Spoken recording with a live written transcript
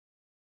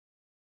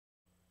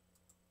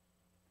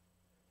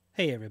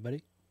Hey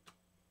everybody.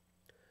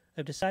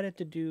 I've decided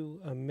to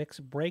do a mix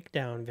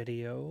breakdown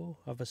video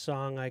of a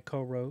song I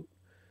co-wrote,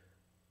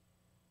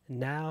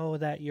 Now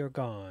That You're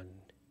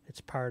Gone. It's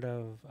part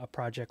of a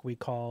project we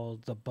call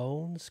the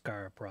Bone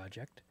Scar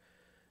Project.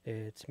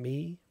 It's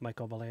me,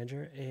 Michael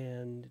Belanger,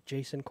 and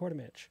Jason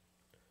Courtemanche.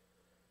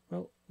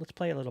 Well, let's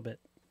play a little bit.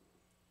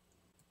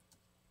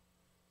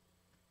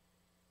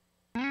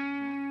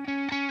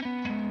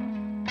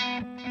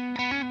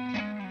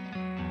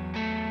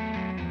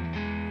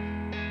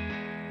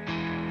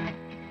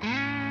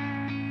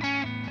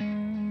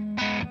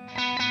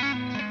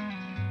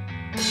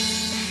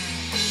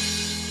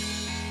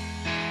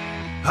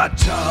 I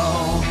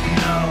don't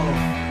know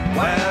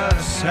where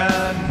to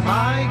set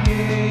my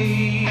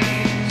gaze.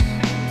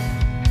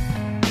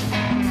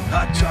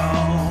 I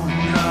don't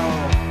know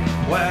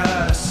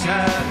where to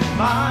set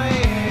my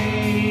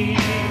aim.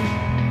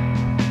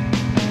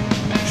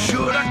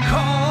 Should I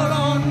call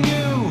on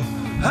you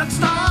and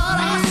start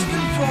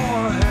asking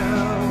for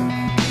help?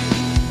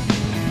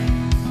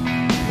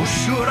 Or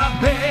should I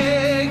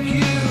beg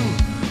you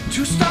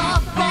to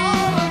stop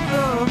all of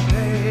the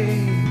pain?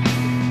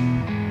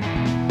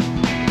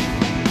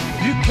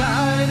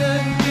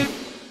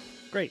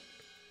 Great.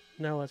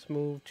 Now let's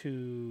move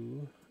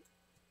to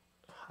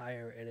a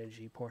higher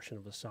energy portion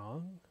of the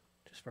song,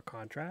 just for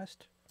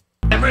contrast.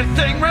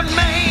 Everything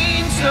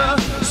remains the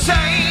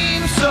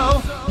same, so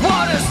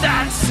what does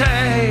that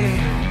say?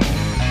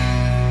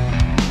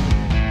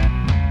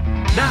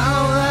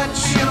 Now that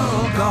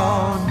you're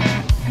gone,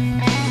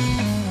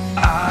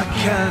 I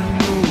can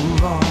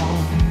move on.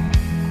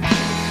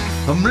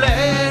 I'm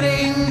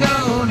letting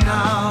go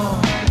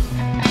now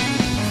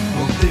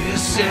of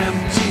this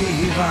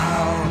empty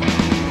vow.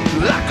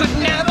 I could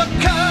never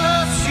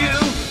curse you,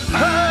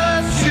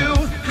 hurt you,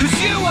 'cause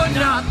you were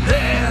not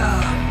there.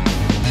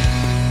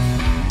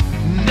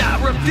 And I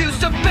refuse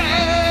to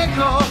beg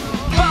or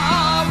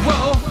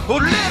borrow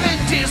or live in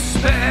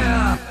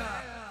despair.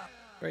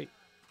 Great.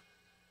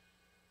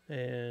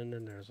 And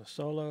then there's a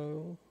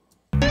solo.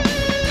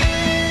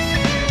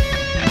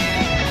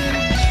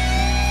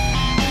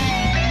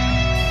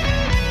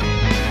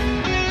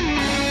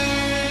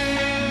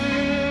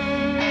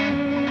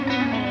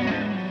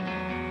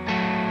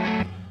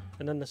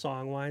 And then the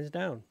song winds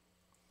down.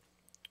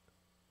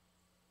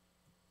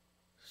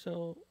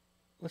 So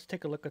let's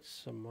take a look at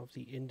some of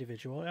the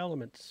individual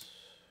elements.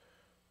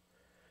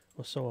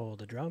 We'll solo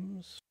the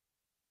drums.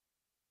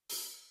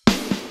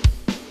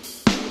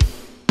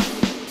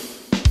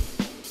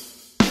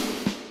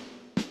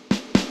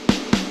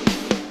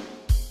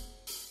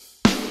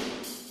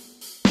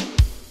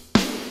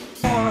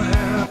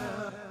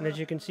 And as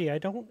you can see, I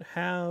don't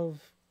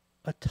have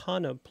a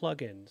ton of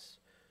plugins.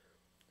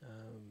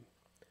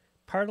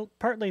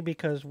 Partly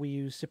because we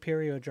use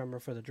Superior Drummer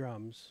for the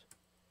drums.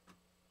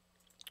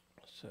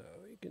 So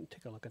you can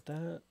take a look at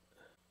that.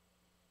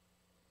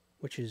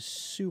 Which is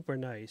super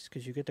nice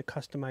because you get to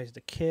customize the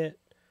kit.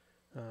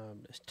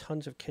 There's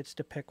tons of kits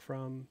to pick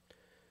from.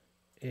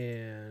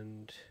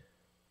 And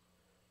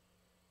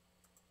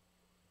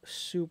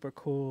super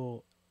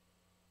cool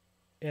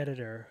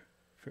editor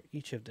for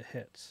each of the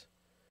hits.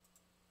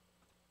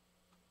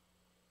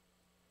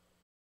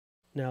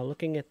 Now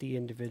looking at the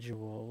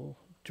individual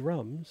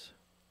drums,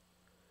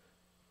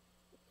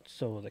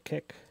 solo the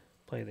kick,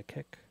 play the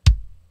kick.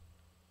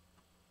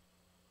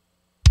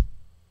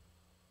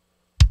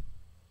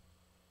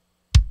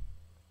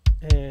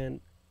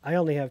 And I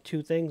only have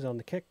two things on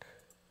the kick.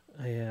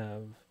 I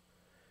have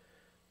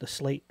the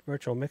Slate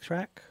virtual mix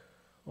rack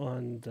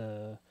on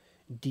the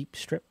deep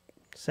strip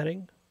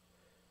setting,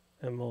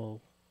 and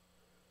we'll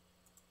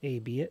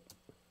A/B it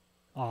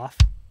off,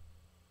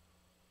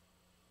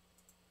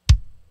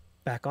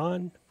 back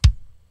on.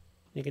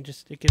 You can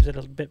just, it gives it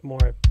a bit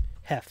more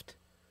heft.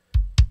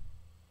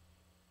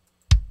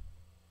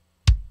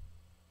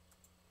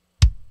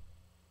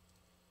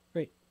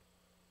 Great.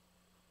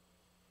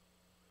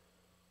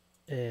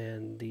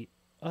 And the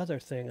other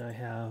thing I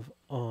have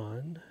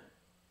on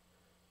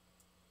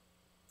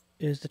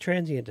is the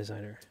transient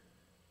designer.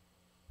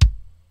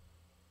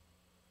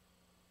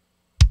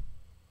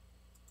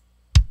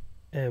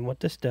 And what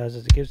this does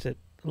is it gives it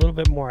a little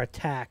bit more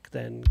attack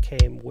than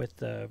came with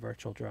the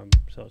virtual drum.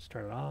 So let's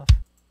turn it off.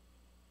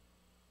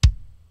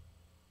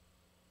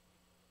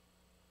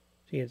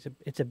 See,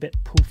 it's a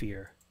bit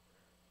poofier.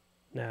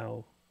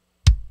 Now,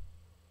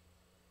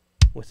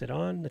 with it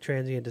on, the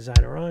transient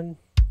designer on,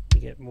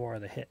 you get more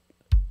of the hit.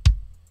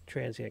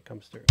 Transient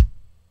comes through.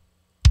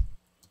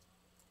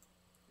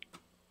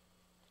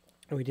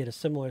 And we did a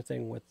similar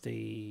thing with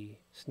the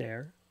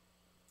snare.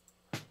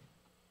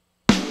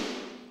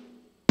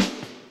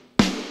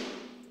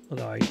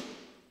 Although I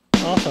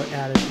also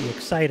added the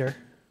exciter.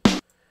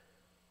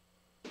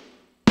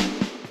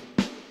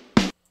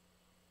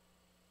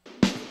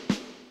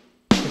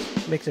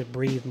 Just makes it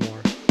breathe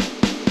more.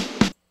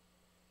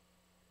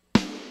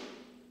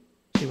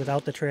 See,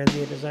 without the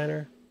transient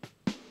designer,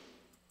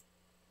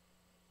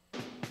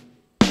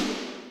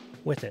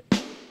 with it,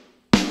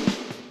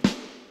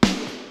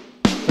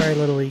 very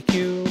little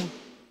EQ,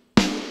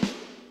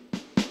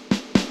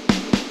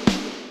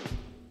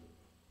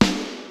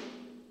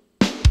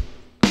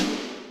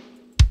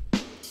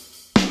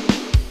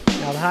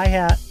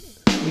 hi-hat,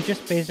 we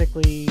just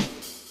basically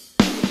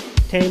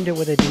tamed it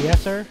with a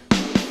de-esser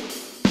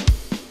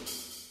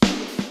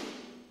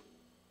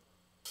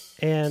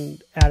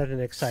and added an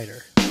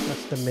exciter.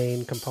 That's the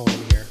main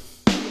component here.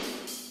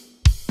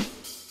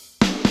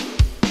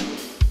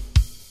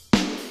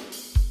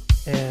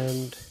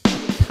 And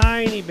a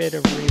tiny bit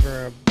of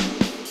reverb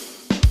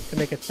to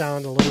make it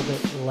sound a little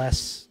bit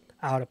less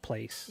out of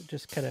place.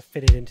 Just kind of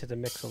fit it into the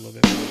mix a little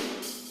bit more.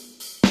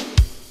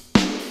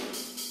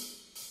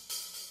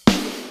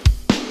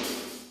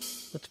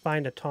 Let's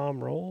find a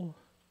tom roll.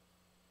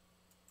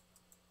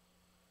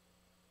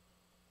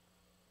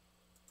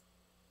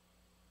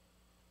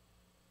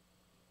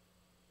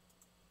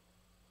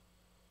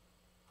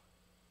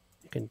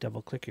 You can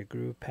double click your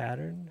groove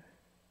pattern.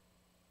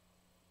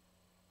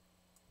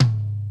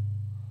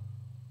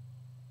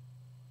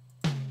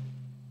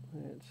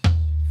 It's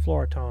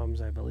floor toms,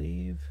 I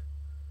believe,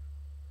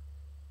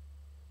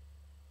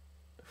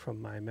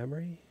 from my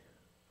memory.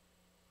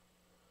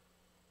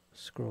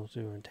 Scroll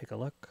through and take a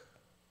look.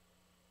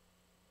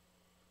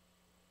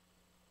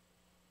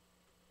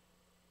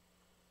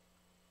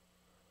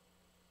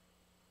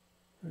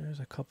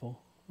 There's a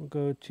couple. We'll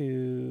go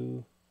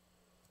to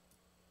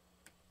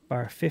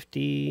bar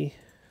 50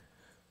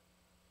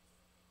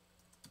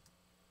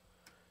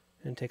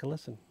 and take a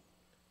listen.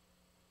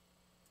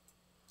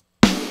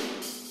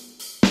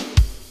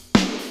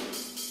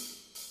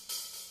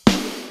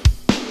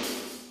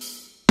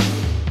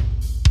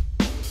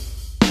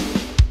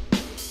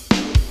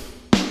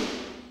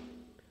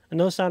 And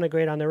those sounded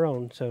great on their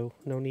own, so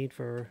no need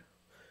for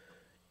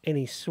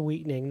any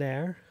sweetening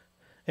there.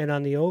 And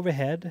on the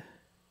overhead,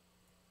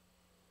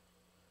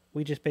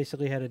 we just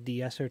basically had a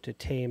de-esser to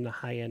tame the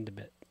high end a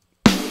bit.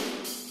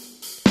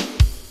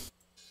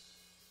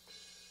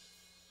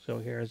 So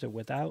here's it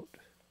without.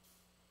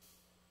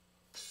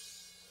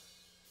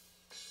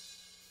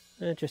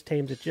 And it just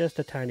tames it just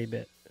a tiny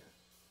bit.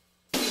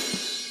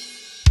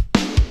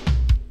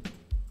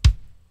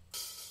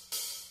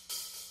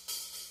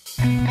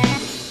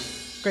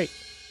 Great.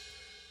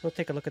 Let's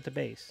take a look at the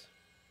bass.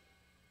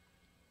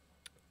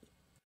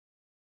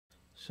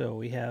 So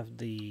we have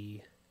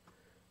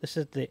this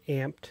is the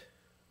amped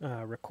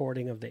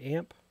recording of the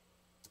amp.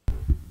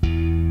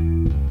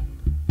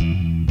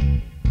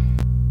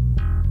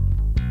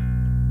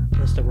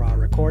 That's the raw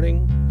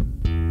recording.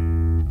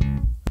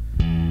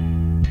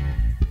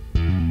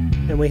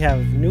 And we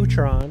have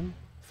neutron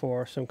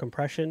for some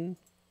compression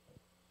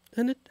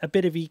and a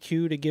bit of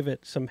EQ to give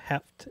it some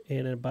heft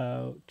in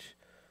about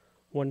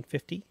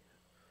 150.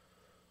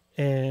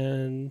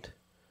 And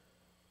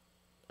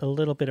a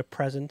little bit of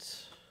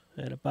presence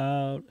at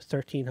about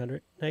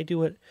 1300. I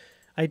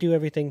do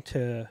everything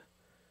to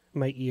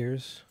my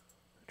ears.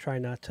 Try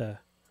not to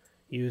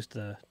use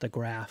the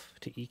graph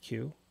to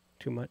EQ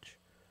too much.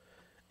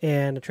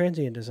 And a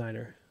transient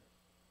designer,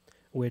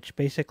 which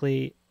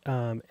basically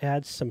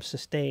adds some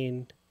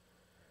sustain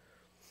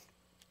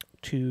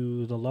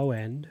to the low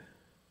end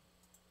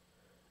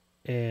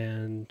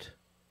and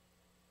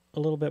a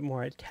little bit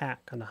more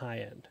attack on the high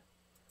end,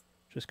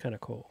 which is kind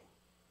of cool.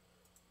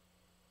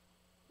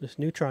 This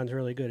neutron's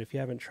really good if you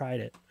haven't tried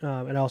it.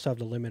 And I also have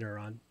the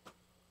limiter on,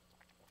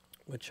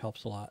 which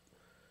helps a lot.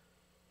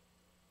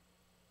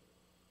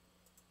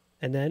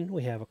 And then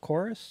we have a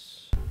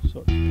chorus, so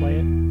let's play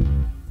it.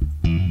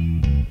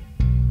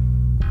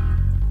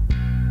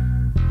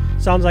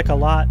 Sounds like a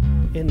lot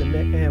in the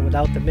mix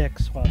without the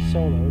mix while it's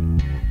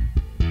soloed,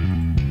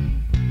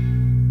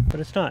 but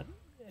it's not.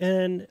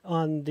 And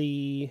on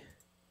the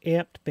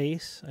amped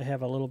bass, I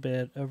have a little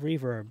bit of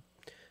reverb.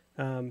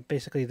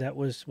 Basically, that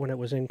was when it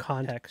was in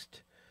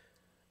context.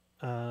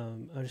 I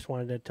just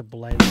wanted it to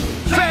blend.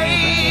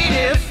 Fade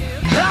if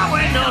thou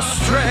went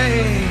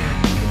astray,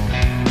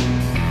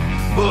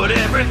 but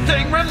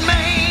everything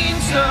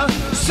remains the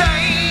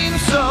same.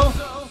 So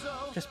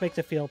just makes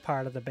it feel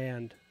part of the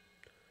band.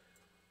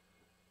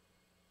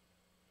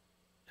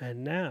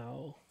 And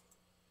now,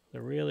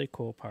 the really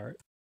cool part.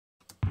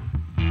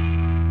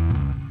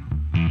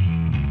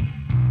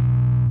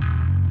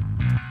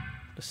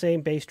 The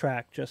same bass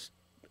track, just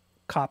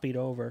copied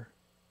over.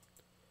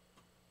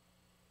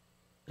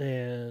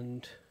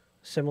 And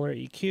similar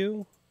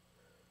EQ,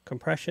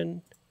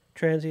 compression,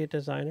 transient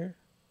designer.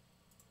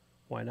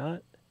 Why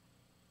not?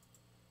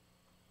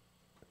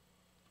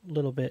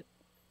 Little bit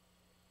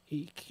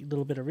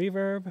of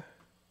reverb.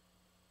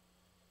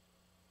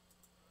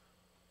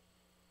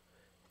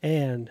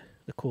 And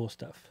the cool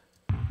stuff.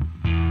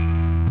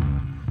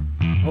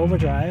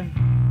 Overdrive.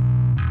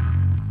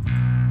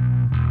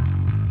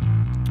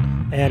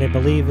 And I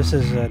believe this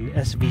is an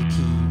SVT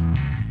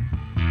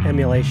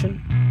emulation.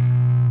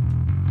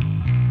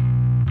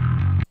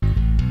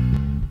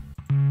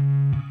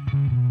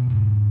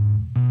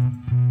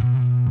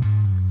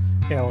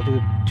 Yeah, we'll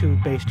do 2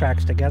 bass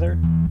tracks together.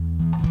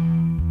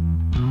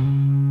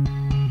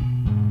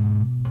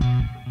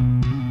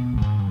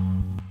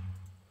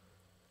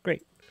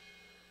 Great.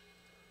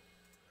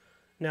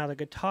 Now the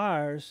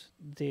guitars,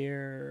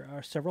 there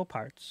are several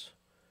parts.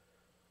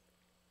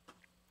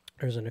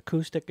 There's an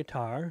acoustic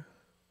guitar,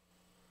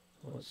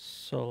 Let's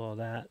solo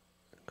that.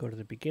 Go to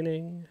the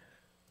beginning.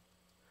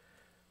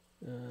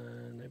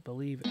 And I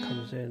believe it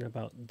comes in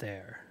about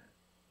there.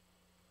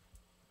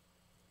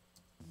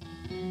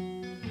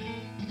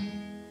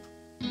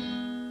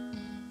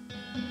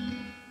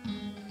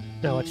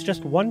 Now it's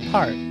just one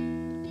part.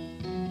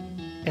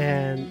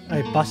 And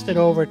I bust it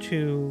over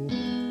to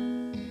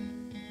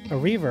a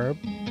reverb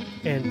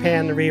and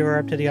pan the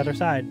reverb to the other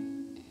side.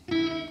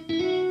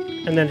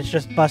 And then it's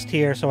just bust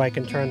here so I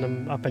can turn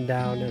them up and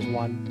down as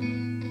one.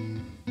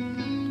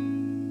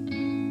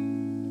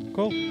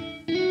 Cool.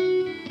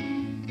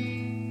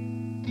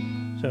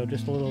 So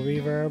just a little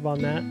reverb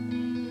on that.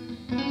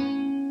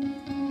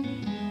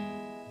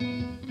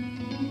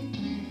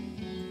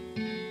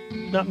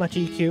 Not much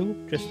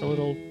EQ, just a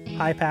little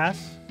high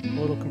pass, a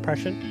little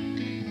compression.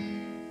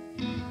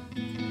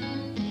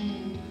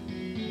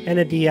 And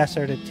a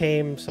de-esser to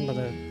tame some of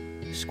the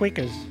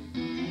squeakers.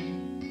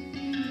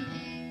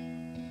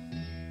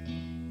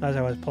 As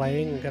I was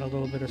playing, I got a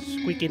little bit of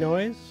squeaky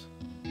noise.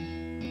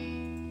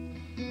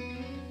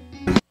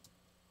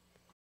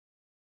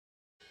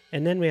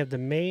 And then we have the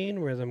main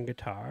rhythm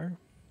guitar.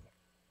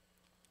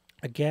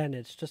 Again,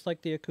 it's just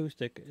like the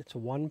acoustic. It's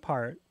one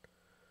part.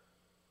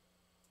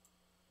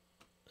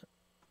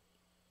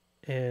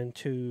 And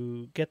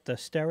to get the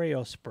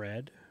stereo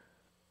spread,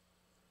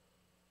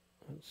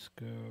 let's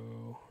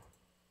go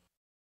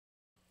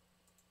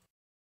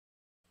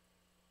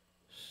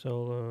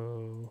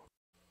solo.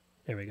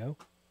 There we go.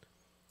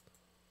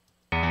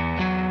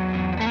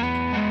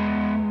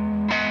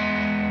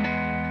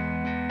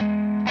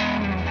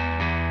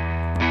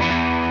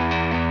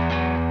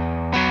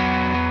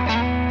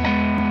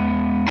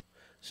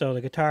 So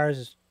the guitar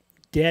is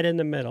dead in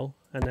the middle,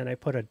 and then I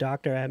put a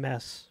Dr.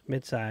 MS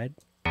mid-side.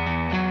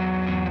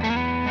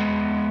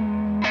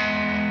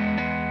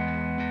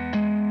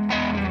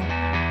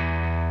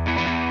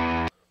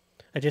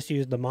 I just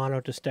used the mono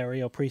to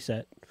stereo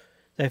preset.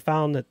 I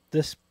found that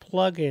this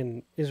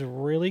plugin is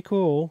really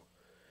cool,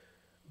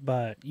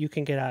 but you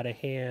can get out of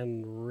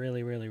hand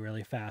really, really,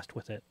 really fast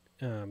with it.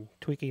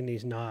 Tweaking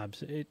these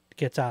knobs, it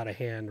gets out of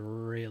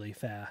hand really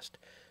fast.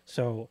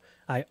 So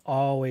I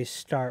always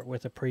start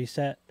with a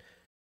preset.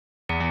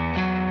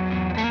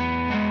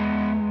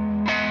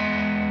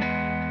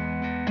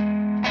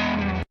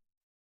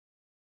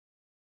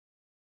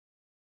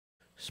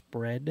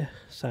 Spread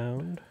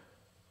sound.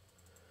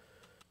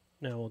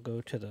 Now we'll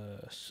go to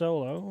the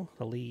solo,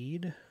 the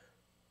lead.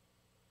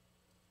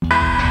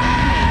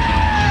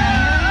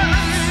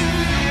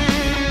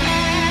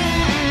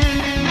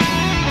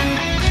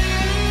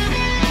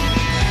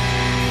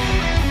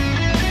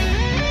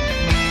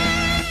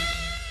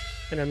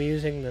 And I'm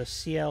using the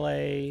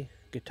CLA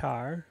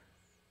guitar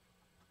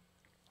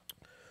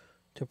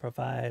to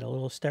provide a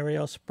little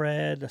stereo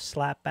spread, a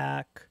slap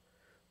back,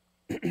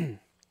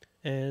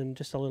 and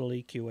just a little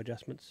EQ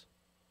adjustments.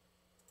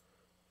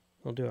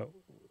 I'll do it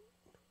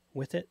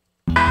with it.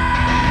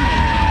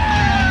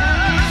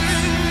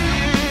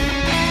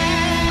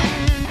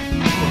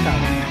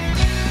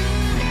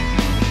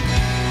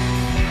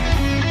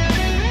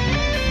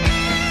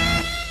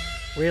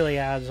 Really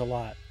adds a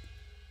lot.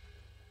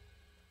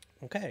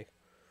 Okay.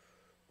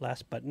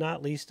 Last but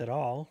not least at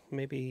all,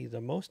 maybe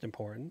the most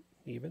important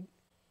even,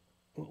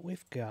 what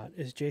we've got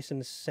is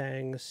Jason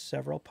sang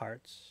several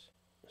parts.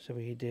 So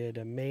he did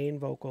a main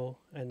vocal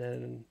and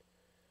then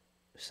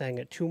sang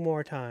it 2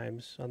 more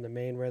times on the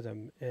main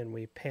rhythm, and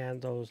we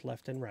panned those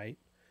left and right.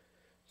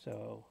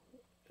 So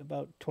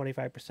about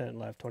 25%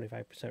 left,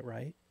 25%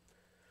 right.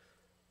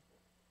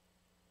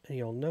 And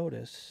you'll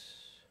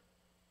notice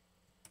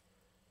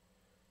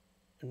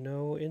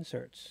no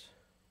inserts.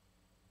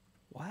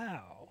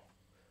 Wow.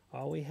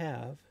 All we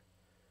have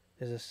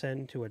is a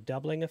send to a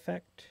doubling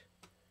effect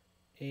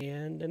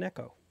and an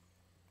echo.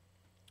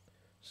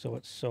 So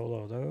let's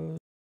solo those.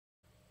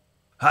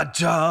 I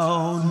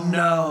don't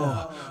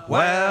know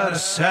where to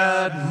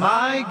set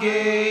my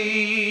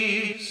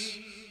gaze.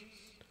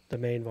 The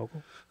main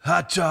vocal.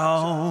 I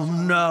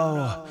don't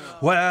know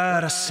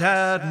where to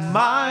set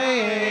my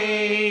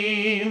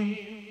aim.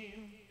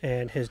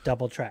 And his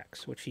double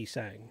tracks, which he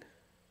sang.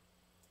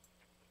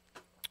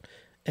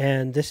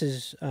 And this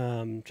is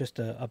just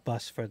a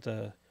bus for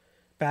the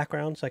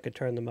background, so I could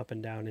turn them up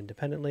and down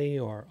independently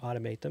or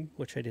automate them,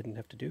 which I didn't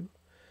have to do.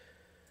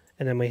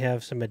 And then we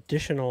have some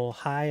additional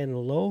high and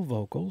low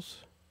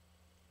vocals,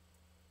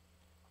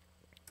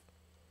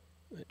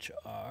 which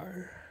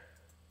are,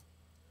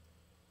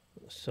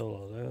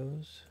 solo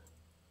those.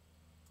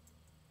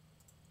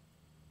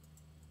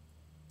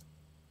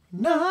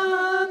 Na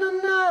na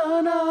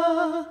na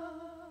na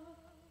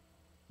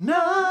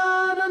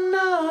na na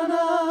na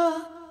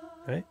na.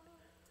 Right?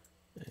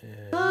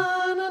 And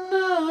Na, na,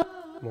 na.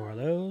 more of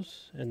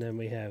those. And then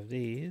we have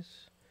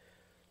these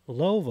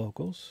low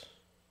vocals.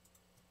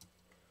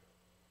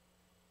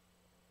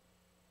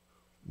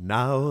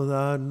 Now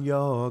that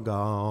you're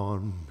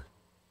gone.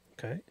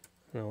 Okay.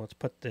 Now let's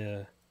put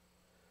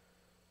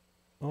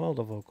all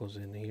the vocals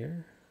in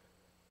here.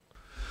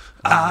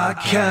 I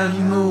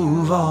can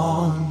move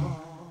on.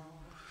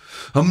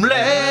 I'm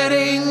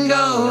letting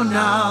go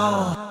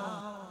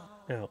now.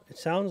 Now, it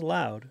sounds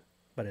loud,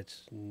 but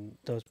it's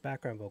those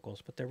background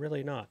vocals, but they're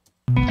really not.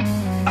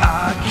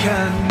 I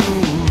can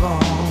move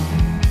on.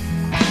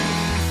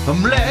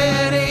 I'm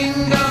letting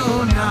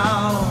go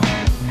now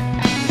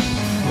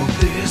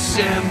of this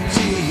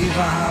empty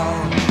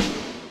vow.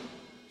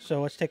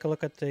 So let's take a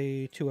look at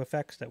the two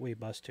effects that we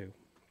bus to.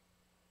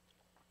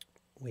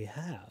 We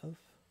have,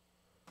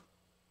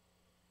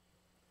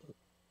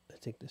 I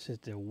think this is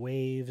the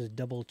Waves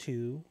Double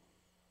 2,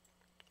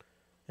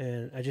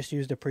 and I just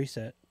used a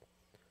preset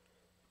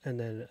and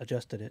then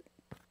adjusted it.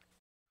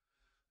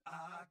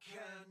 I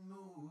can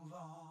move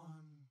on.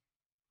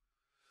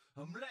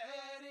 I'm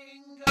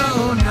letting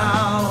go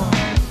now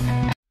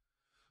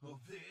of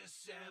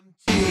this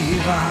empty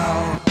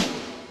vow.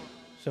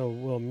 So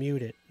we'll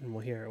mute it and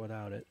we'll hear it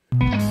without it.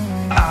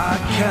 I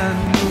can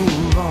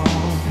move on.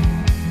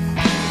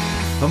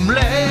 I'm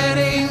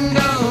letting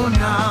go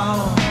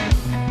now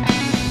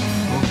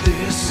of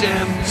this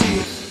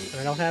empty.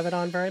 I don't have it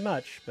on very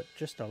much, but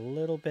just a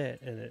little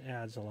bit, and it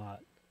adds a lot.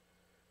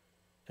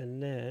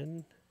 And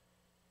then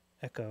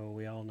echo,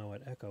 we all know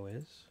what echo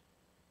is.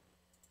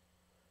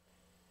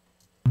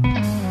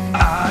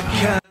 I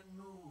can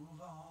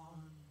move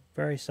on.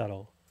 Very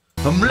subtle.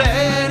 I'm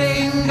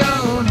letting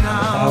go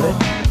now Without it.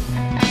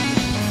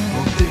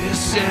 of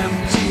this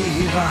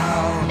empty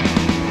vow.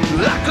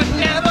 I could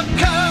never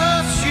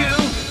curse you,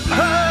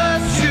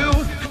 hurt you.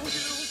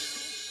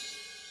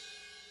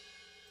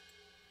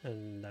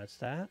 And that's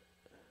that.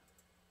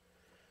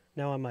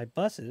 Now on my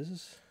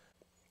buses,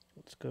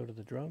 let's go to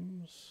the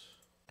drums.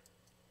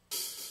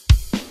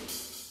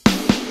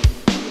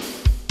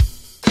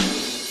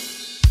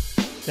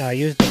 Now I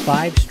used the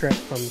vibe strip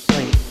from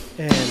Slate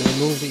and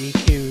removed the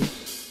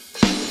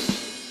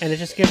EQs, and it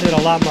just gives it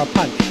a lot more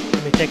punch.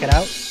 Let me take it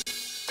out.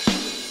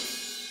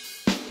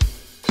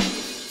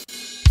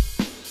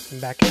 And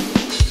back in.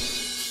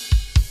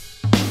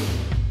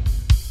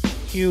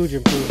 Huge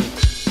improvement.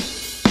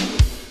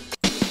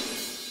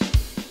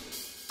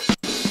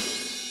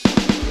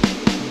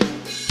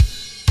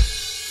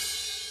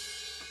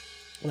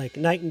 Like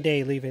night and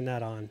day leaving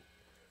that on.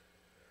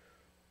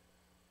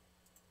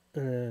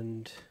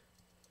 And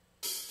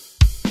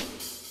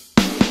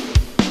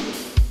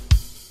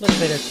a little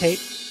bit of tape.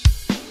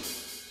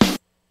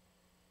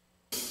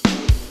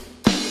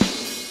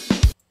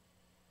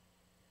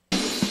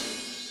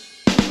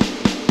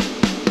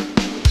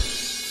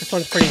 This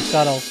one's pretty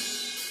subtle.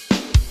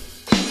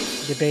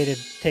 Debated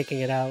taking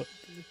it out.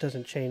 It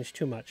doesn't change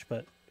too much,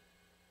 but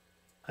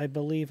I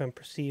believe I'm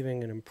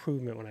perceiving an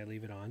improvement when I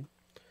leave it on.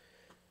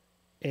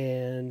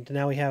 And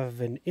now we have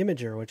an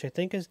imager, which I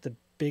think is the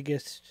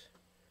biggest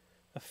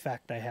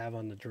effect I have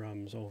on the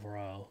drums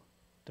overall.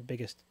 The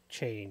biggest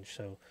change.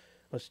 So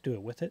let's do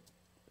it with it.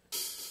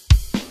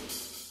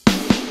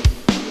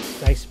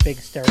 Nice big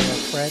stereo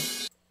spread.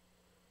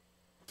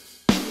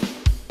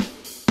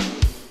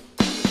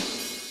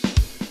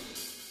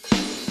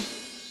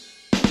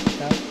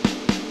 Out.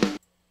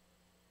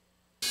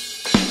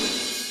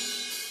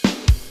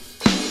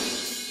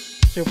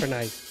 Super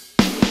nice.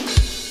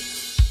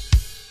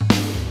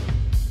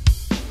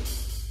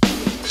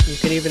 You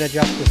can even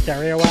adjust the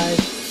stereo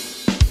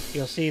wise.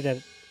 You'll see that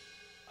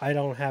I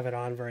don't have it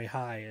on very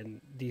high, and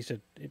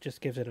it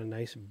just gives it a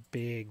nice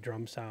big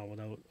drum sound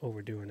without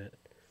overdoing it.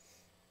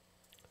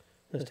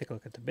 Let's take a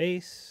look at the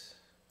bass.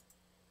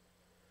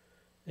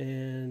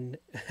 And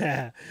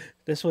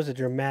this was a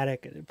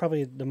dramatic,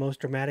 probably the most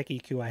dramatic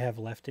EQ I have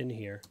left in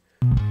here.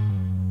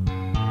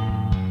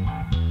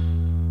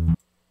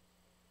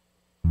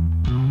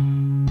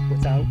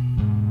 Without.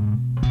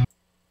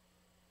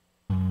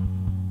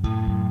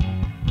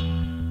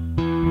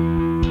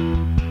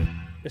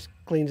 Just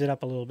cleans it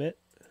up a little bit.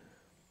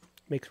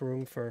 Makes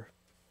room for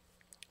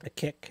a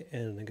kick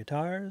and the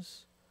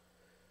guitars,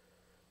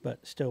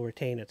 but still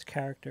retain its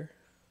character.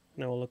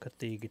 Now we'll look at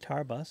the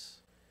guitar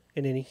bus.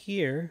 And in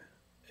here,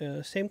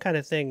 same kind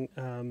of thing,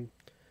 a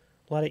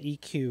lot of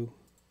EQ.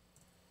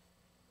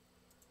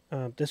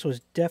 This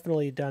was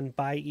definitely done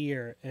by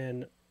ear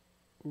and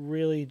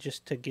really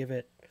just to give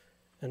it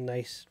a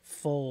nice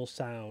full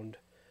sound.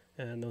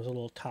 And there was a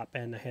little top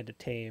end I had to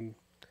tame.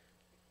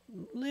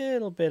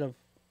 Little bit of,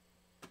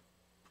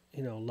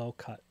 low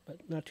cut, but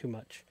not too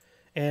much.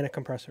 And a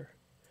compressor.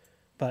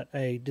 But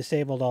I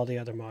disabled all the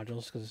other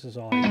modules because this is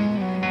all I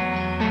need.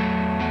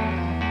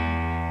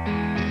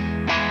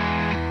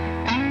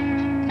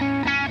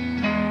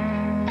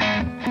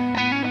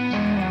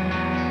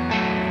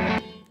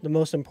 The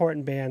most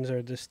important bands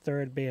are this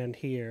third band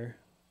here.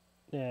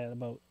 Yeah,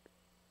 about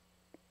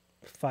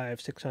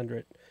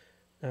 500-600.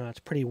 It's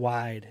pretty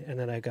wide, and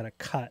then I got a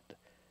cut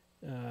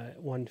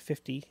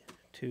 150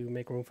 to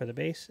make room for the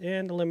bass,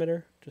 and a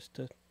limiter just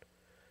to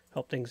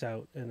help things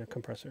out, and a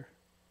compressor,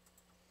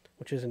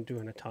 which isn't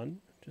doing a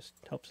ton, just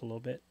helps a little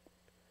bit.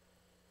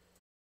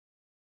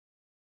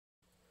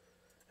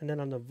 And then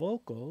on the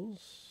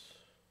vocals,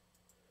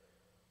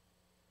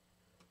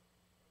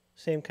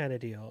 same kind of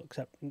deal,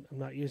 except I'm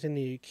not using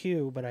the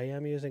EQ, but I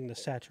am using the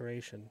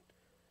saturation.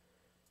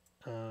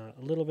 a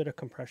little bit of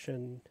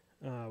compression,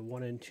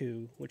 1 and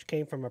 2, which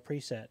came from a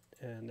preset,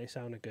 and they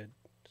sounded good,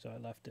 so I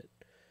left it.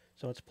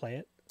 So let's play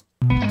it.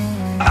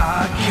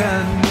 I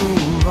can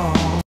move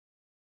on.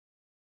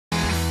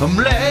 I'm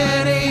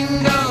letting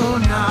go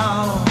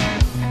now.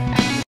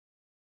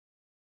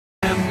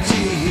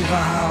 Empty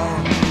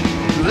vow.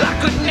 I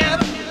could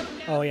never.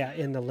 Oh yeah,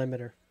 in the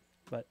limiter,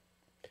 but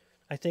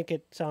I think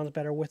it sounds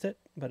better with it,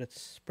 but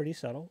it's pretty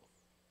subtle.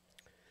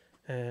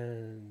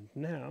 And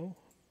now,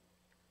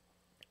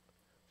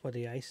 for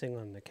the icing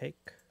on the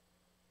cake,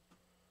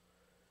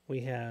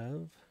 we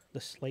have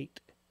the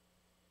Slate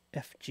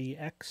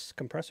FGX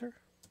compressor.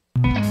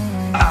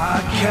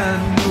 I can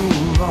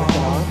move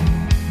on.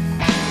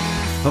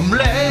 I'm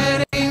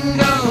letting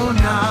go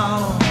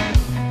now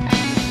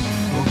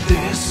of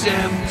this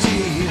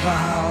empty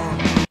vow.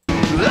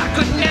 I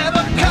could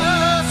never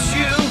curse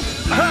you,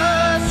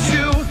 hurt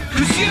you,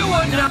 'cause you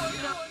were not.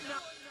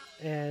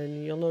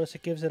 And you'll notice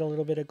it gives it a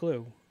little bit of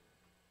glue.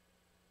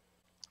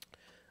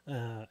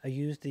 I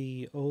used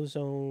the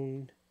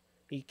Ozone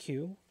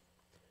EQ,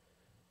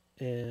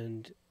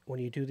 and when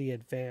you do the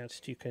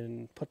advanced, you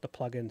can put the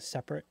plugins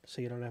separate, so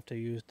you don't have to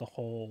use the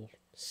whole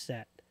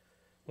set,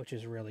 which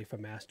is really for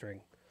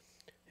mastering,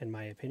 in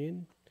my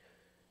opinion.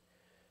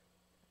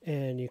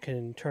 And you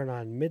can turn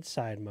on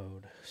mid-side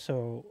mode.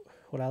 So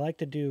what I like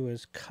to do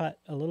is cut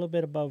a little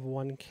bit above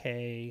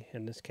 1K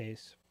in this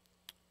case,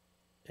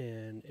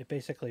 and it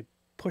basically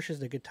pushes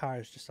the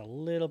guitars just a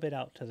little bit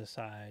out to the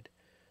side.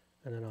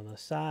 And then on the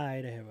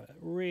side, I have a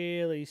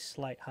really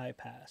slight high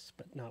pass,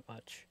 but not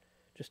much.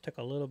 Just took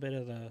a little bit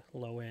of the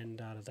low end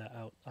out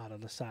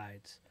of the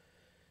sides.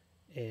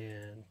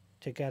 And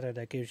together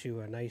that gives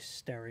you a nice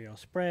stereo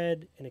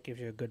spread, and it gives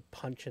you a good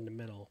punch in the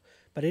middle.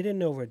 But I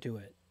didn't overdo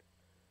it.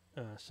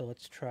 So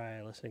let's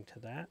try listening to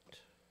that.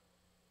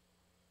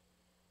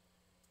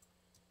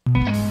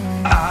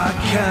 I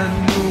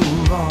can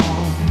move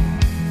on.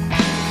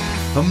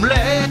 I'm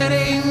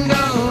letting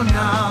go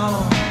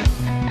now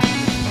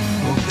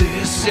of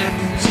this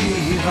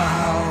empty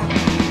vow.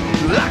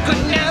 I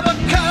could never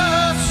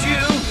curse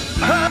you.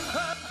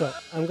 So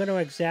I'm going to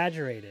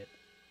exaggerate it.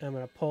 I'm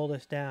going to pull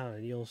this down,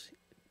 and you'll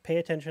pay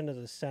attention to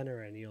the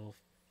center, and you'll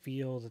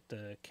feel that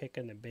the kick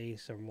and the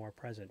bass are more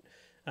present.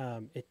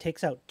 It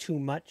takes out too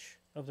much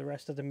of the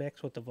rest of the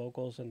mix with the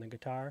vocals and the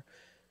guitar,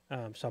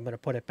 so I'm going to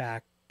put it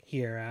back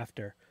here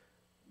after.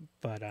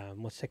 But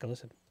let's take a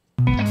listen.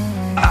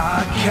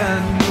 I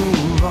can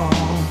move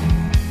on.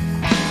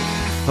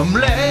 I'm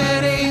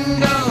letting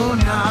go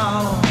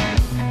now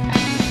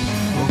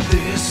of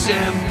this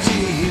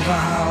empty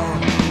vow.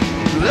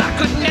 I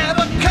could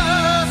never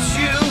curse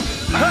you,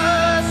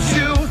 hurt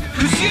you,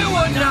 'cause you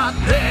were not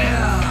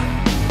there.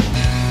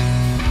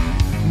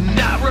 And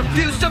I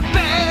refuse to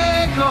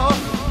beg or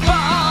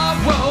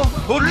borrow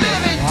or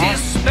live in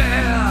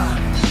despair.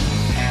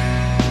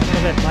 A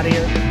little bit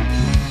muddier.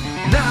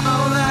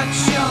 Now that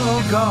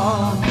you're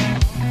gone,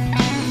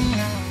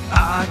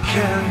 I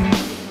can.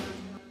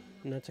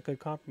 And that's a good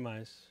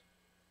compromise.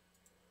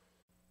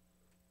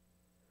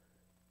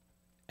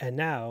 And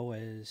now,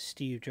 as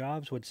Steve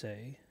Jobs would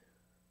say,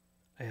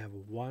 I have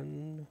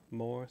one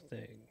more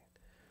thing.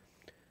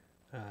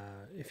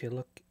 If you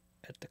look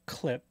at the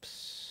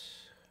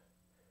clips,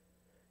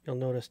 you'll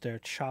notice they're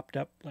chopped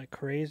up like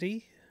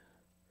crazy.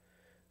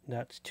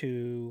 That's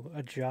to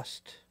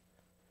adjust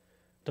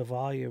the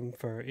volume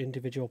for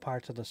individual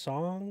parts of the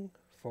song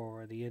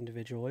for the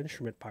individual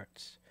instrument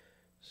parts.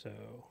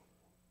 So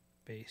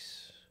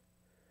bass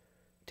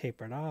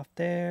tapered off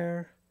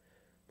there,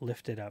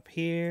 lifted up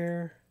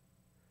here.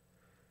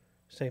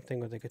 Same thing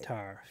with the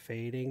guitar,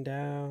 fading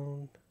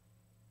down,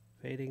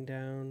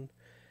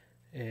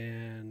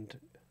 and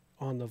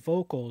on the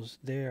vocals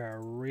they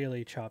are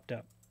really chopped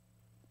up.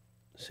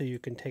 So you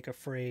can take a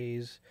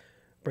phrase,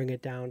 bring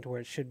it down to where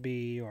it should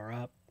be or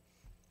up,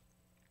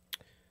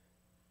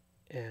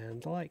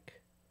 and the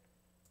like.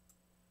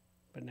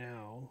 But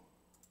now,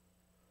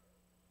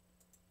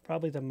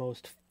 probably the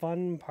most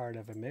fun part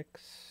of a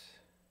mix,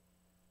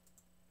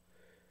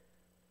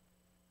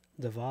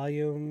 the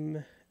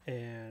volume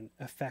and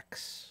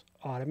effects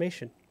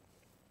automation.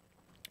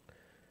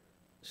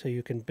 So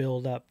you can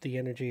build up the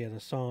energy of the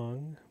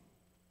song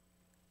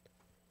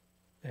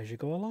as you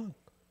go along.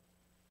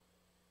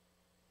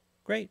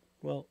 Great.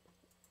 Well,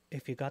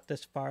 if you got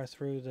this far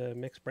through the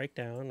mix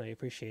breakdown, I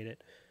appreciate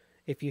it.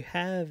 If you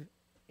have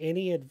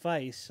any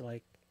advice,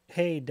 like,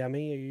 hey,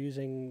 dummy, you're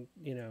using,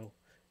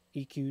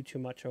 EQ too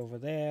much over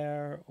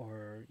there,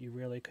 or you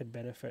really could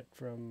benefit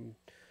from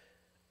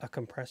a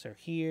compressor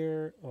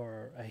here,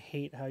 or I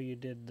hate how you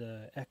did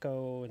the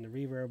echo and the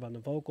reverb on the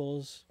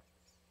vocals,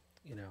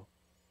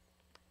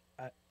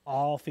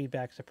 all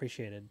feedback's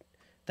appreciated.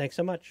 Thanks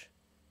so much.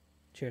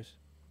 Cheers.